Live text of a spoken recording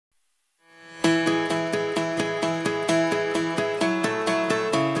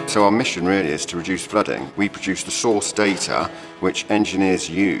So our mission really is to reduce flooding. We produce the source data which engineers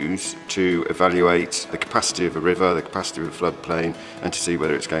use to evaluate the capacity of a river, the capacity of a floodplain, and to see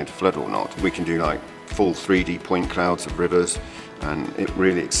whether it's going to flood or not. We can do like full 3D point clouds of rivers, and it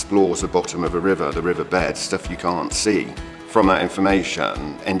really explores the bottom of a river, the river bed, stuff you can't see. From that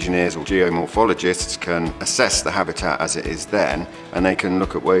information, engineers or geomorphologists can assess the habitat as it is then, and they can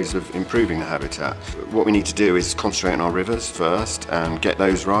look at ways of improving the habitat. What we need to do is concentrate on our rivers first and get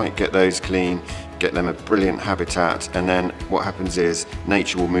those right, get those clean, get them a brilliant habitat, and then what happens is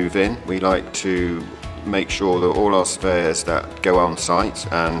nature will move in. We like to make sure that all our surveyors that go on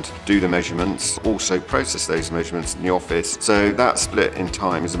site and do the measurements also process those measurements in the office. So that split in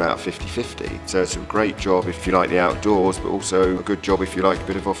time is about 50-50. So it's a great job if you like the outdoors, but also a good job if you like a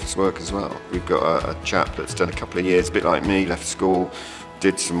bit of office work as well. We've got a chap that's done a couple of years, a bit like me, left school,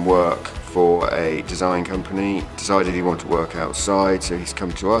 did some work for a design company, decided he wanted to work outside, so he's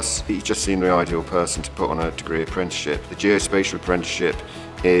come to us. He's just seemed the ideal person to put on a degree apprenticeship. The geospatial apprenticeship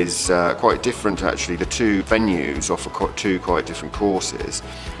is quite different actually. The two venues offer two quite different courses,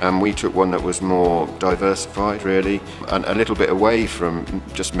 and we took one that was more diversified really, and a little bit away from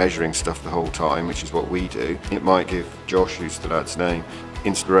just measuring stuff the whole time, which is what we do. It might give Josh, who's the lad's name,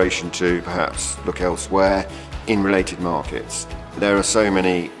 inspiration to perhaps look elsewhere in related markets. There are so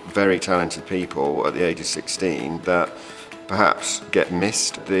many very talented people at the age of 16 that perhaps get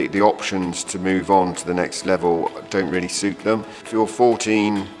missed. The options to move on to the next level don't really suit them. If you're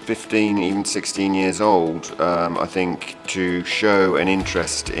 14, 15, even 16 years old, I think to show an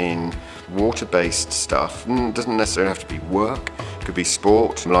interest in water-based stuff doesn't necessarily have to be work. It could be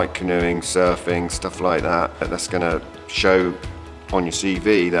sport, like canoeing, surfing, stuff like that. That's going to show on your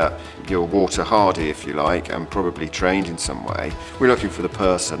CV that you're water hardy, if you like, and probably trained in some way. We're looking for the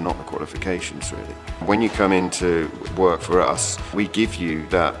person, not the qualifications really. When you come into work for us, we give you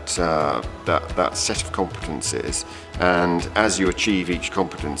that set of competencies, and as you achieve each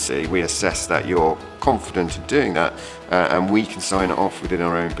competency, we assess that you're confident in doing that, and we can sign it off within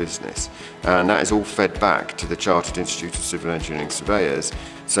our own business. And that is all fed back to the Chartered Institute of Civil Engineering Surveyors.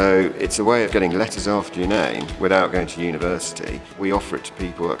 So it's a way of getting letters after your name without going to university. We offer it to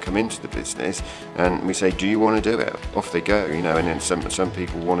people that come into the business, and we say, do you want to do it? Off they go, you know, and then some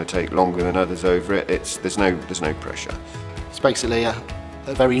people want to take longer than others over it. There's no pressure. It's basically a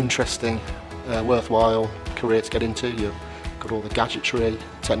very interesting, worthwhile career to get into. You've got all the gadgetry,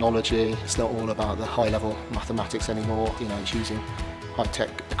 technology. It's not all about the high-level mathematics anymore. You know, it's using high-tech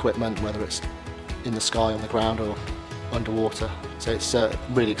equipment, whether it's in the sky, on the ground, or underwater. So it's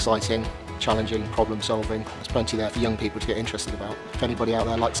really exciting, challenging, problem solving. There's plenty there for young people to get interested about. If anybody out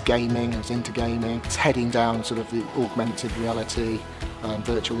there likes gaming, is into gaming, it's heading down sort of the augmented reality,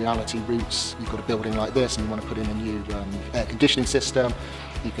 virtual reality routes. You've got a building like this and you want to put in a new air conditioning system.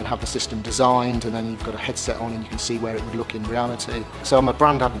 You can have the system designed, and then you've got a headset on and you can see where it would look in reality. So I'm a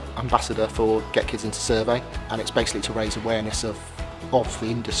brand ambassador for Get Kids Into Survey, and it's basically to raise awareness of the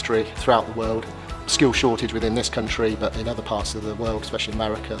industry throughout the world. Skill shortage within this country, but in other parts of the world, especially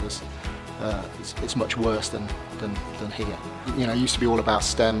America, it's much worse than here. You know, it used to be all about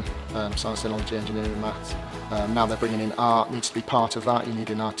STEM, science, technology, engineering, maths. Now they're bringing in art, needs to be part of that. You need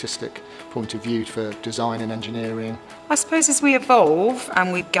an artistic point of view for design and engineering. I suppose as we evolve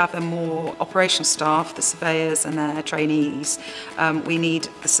and we gather more operational staff, the surveyors and their trainees, we need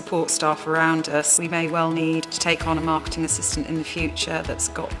the support staff around us. We may well need to take on a marketing assistant in the future that's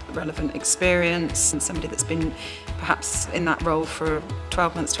got relevant experience, and somebody that's been perhaps in that role for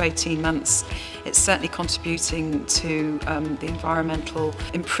 12 months to 18 months. It's certainly contributing to the environmental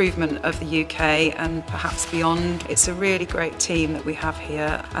improvement of the UK and perhaps beyond. It's a really great team that we have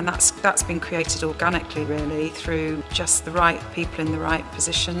here, and that's been created organically really through just the right people in the right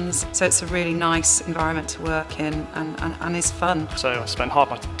positions. So it's a really nice environment to work in, and is fun. So I spend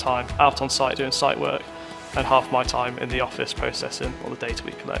half my time out on site doing site work, and half my time in the office processing all the data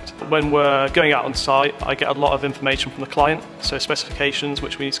we collect. When we're going out on site, I get a lot of information from the client, so specifications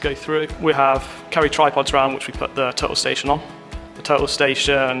which we need to go through. We carry tripods around which we put the total station on. The total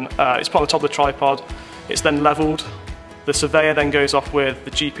station is put on the top of the tripod, it's then levelled. The surveyor then goes off with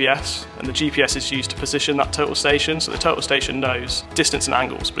the GPS, and the GPS is used to position that total station, so the total station knows distance and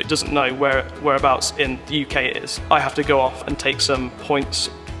angles, but it doesn't know whereabouts in the UK it is. I have to go off and take some points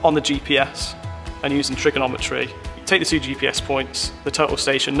on the GPS, and using trigonometry, you take the two GPS points, the total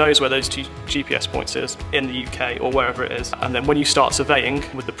station knows where those two GPS points is in the UK or wherever it is, and then when you start surveying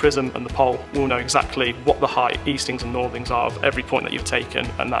with the prism and the pole, we'll know exactly what the height, eastings and northings are of every point that you've taken,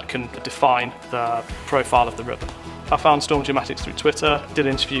 and that can define the profile of the river. I found Storm Geomatics through Twitter, did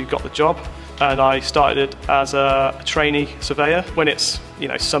an interview, got the job, and I started as a trainee surveyor. When it's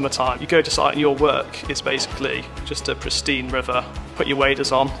summertime, you go to site and your work is basically just a pristine river, put your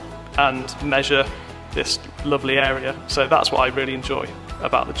waders on and measure this lovely area. So that's what I really enjoy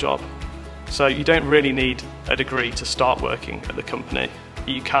about the job. So you don't really need a degree to start working at the company.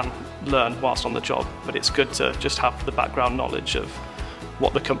 You can learn whilst on the job, but it's good to just have the background knowledge of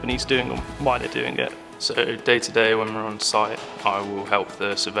what the company's doing and why they're doing it. So day to day when we're on site, I will help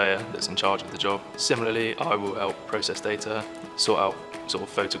the surveyor that's in charge of the job. Similarly, I will help process data, sort out sort of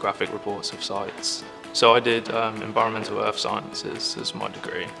photographic reports of sites. So I did environmental earth sciences as my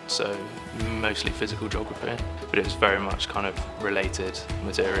degree, so mostly physical geography, but it was very much kind of related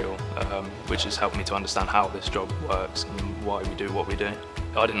material, which has helped me to understand how this job works and why we do what we do.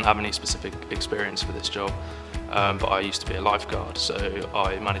 I didn't have any specific experience for this job, but I used to be a lifeguard, so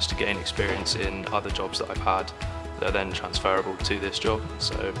I managed to gain experience in other jobs that I've had that are then transferable to this job.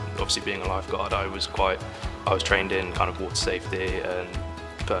 So obviously being a lifeguard, I was trained in kind of water safety and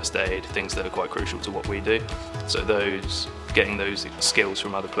first aid, things that are quite crucial to what we do. So getting those skills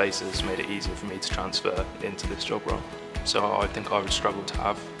from other places made it easier for me to transfer into this job role. So I think I would struggle to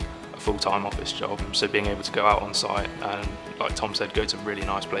have a full-time office job. So being able to go out on site and, like Tom said, go to really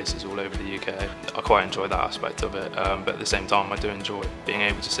nice places all over the UK, I quite enjoy that aspect of it. But at the same time, I do enjoy being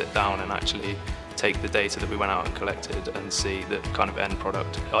able to sit down and actually take the data that we went out and collected and see the kind of end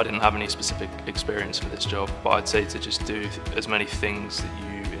product. I didn't have any specific experience for this job, but I'd say to just do as many things that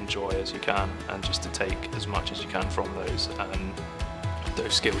you enjoy as you can, and just to take as much as you can from those, and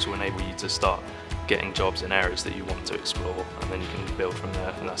those skills will enable you to start getting jobs in areas that you want to explore, and then you can build from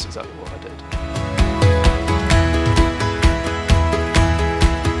there, and that's exactly what I did.